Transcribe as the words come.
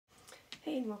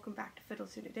Hey, and welcome back to Fiddle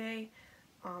Tune today.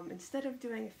 Instead of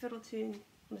doing a fiddle tune,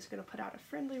 I'm just going to put out a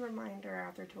friendly reminder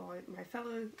out there to all my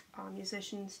fellow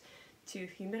musicians to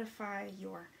humidify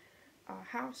your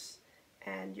house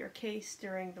and your case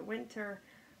during the winter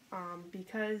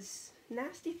because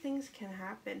nasty things can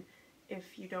happen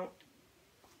if you don't.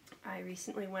 I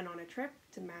recently went on a trip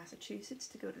to Massachusetts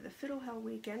to go to the Fiddle Hell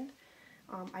weekend.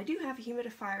 I do have a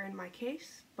humidifier in my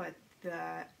case, but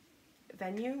the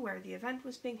venue where the event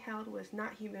was being held was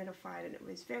not humidified and it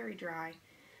was very dry,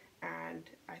 and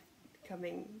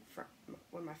coming from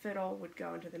when my fiddle would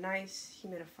go into the nice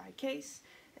humidified case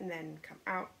and then come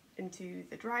out into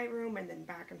the dry room and then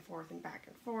back and forth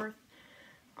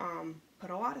put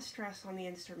a lot of stress on the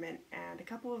instrument, and a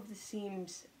couple of the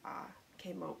seams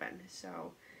came open.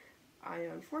 So I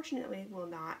unfortunately will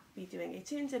not be doing a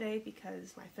tune today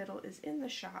because my fiddle is in the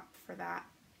shop for that.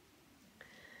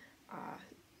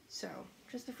 So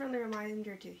just a friendly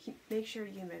reminder to make sure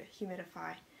you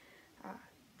humidify.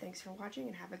 Thanks for watching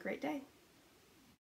and have a great day.